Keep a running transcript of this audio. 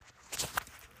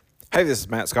Hey, this is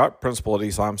Matt Scott, principal at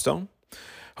East Limestone.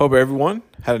 Hope everyone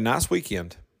had a nice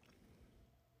weekend.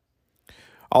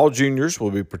 All juniors will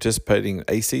be participating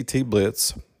in ACT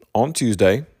Blitz on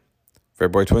Tuesday,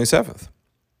 February 27th.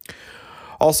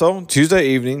 Also, Tuesday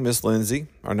evening, Miss Lindsay,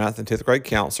 our 9th and 10th grade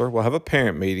counselor, will have a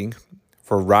parent meeting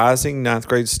for rising 9th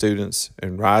grade students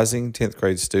and rising 10th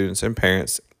grade students and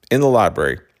parents in the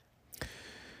library.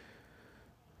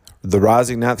 The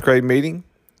rising 9th grade meeting,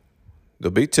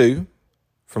 there'll be two,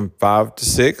 from 5 to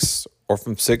 6 or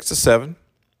from 6 to 7.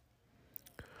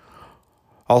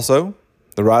 Also,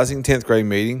 the rising 10th grade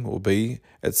meeting will be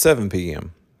at 7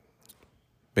 p.m.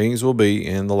 Meetings will be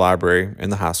in the library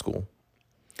in the high school.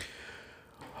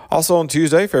 Also on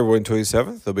Tuesday, February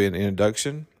 27th, there'll be an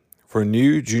introduction for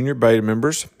new junior beta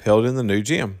members held in the new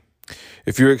gym.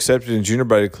 If you're accepted in Junior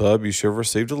Beta Club, you should have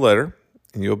received a letter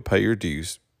and you'll pay your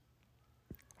dues.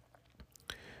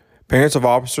 Parents of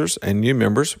officers and new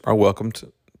members are welcome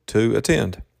to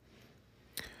attend.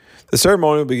 The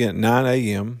ceremony will begin at 9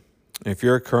 a.m. If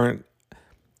you're a current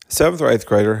 7th or 8th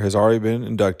grader has already been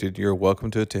inducted, you're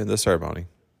welcome to attend the ceremony.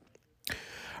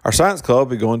 Our science club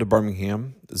will be going to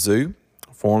Birmingham Zoo.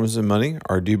 Forms and money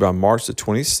are due by March the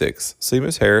 26th. See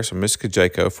Ms. Harris or Ms.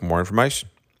 Kajako for more information.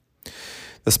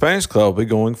 The Spanish club will be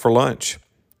going for lunch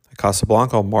at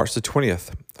Casablanca on March the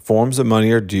 20th. The forms and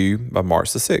money are due by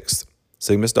March the 6th.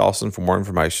 See Ms. Dawson for more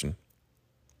information.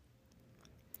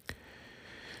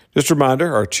 Just a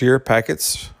reminder, our cheer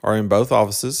packets are in both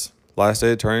offices. Last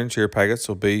day of turning cheer packets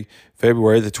will be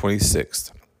February the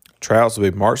 26th. Tryouts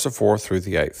will be March the 4th through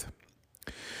the 8th.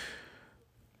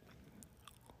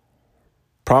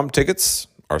 Prom tickets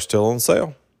are still on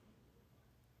sale.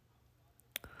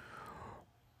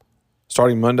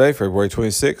 Starting Monday, February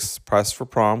 26th, price for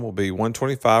prom will be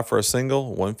 $125 for a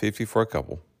single, $150 for a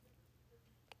couple.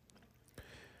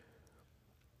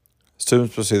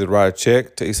 Students must either write a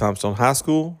check to East Limestone High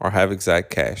School or have exact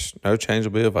cash. No change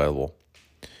will be available.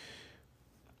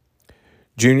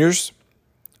 Juniors,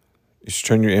 you should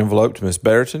turn your envelope to Miss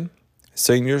Betterton.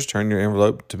 Seniors, turn your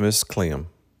envelope to Miss Clem.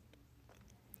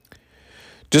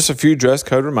 Just a few dress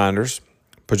code reminders.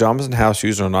 Pajamas and house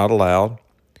shoes are not allowed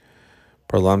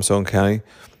per Limestone County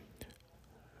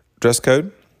dress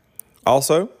code.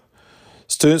 Also,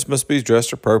 students must be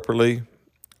dressed appropriately.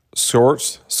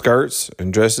 Shorts, skirts,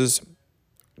 and dresses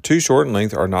too short in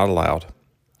length are not allowed.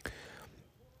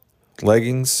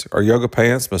 Leggings or yoga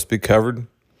pants must be covered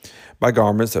by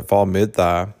garments that fall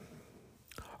mid-thigh.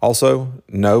 Also,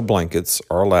 no blankets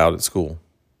are allowed at school.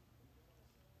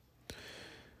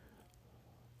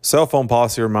 Cell phone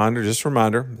policy reminder, just a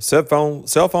reminder, cell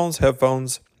phones,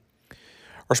 headphones,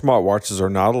 or smartwatches are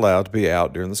not allowed to be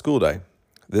out during the school day.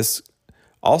 This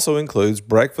also includes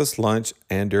breakfast, lunch,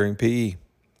 and during PE.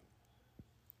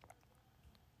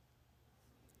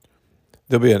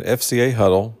 There'll be an FCA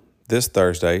huddle this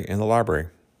Thursday in the library.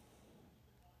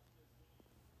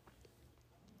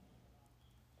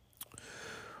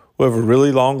 We have a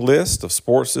really long list of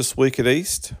sports this week at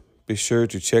East. Be sure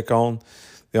to check on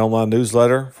the online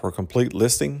newsletter for a complete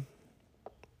listing.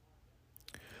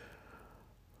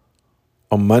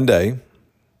 On Monday, we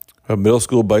have middle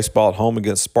school baseball at home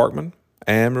against Sparkman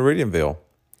and Meridianville.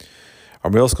 Our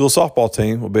middle school softball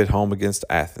team will be at home against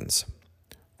Athens.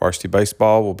 Varsity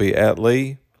baseball will be at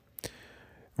Lee.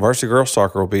 Varsity girls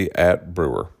soccer will be at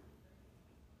Brewer.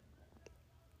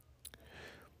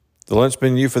 The lunch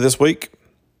menu for this week: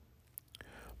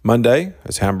 Monday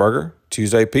is hamburger,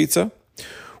 Tuesday pizza,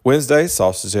 Wednesday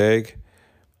sausage, egg,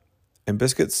 and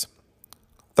biscuits,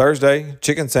 Thursday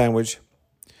chicken sandwich,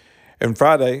 and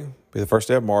Friday, be the first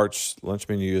day of March, lunch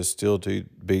menu is still to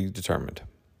be determined.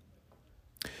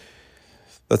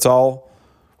 That's all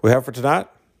we have for tonight.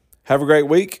 Have a great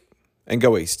week and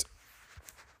go East.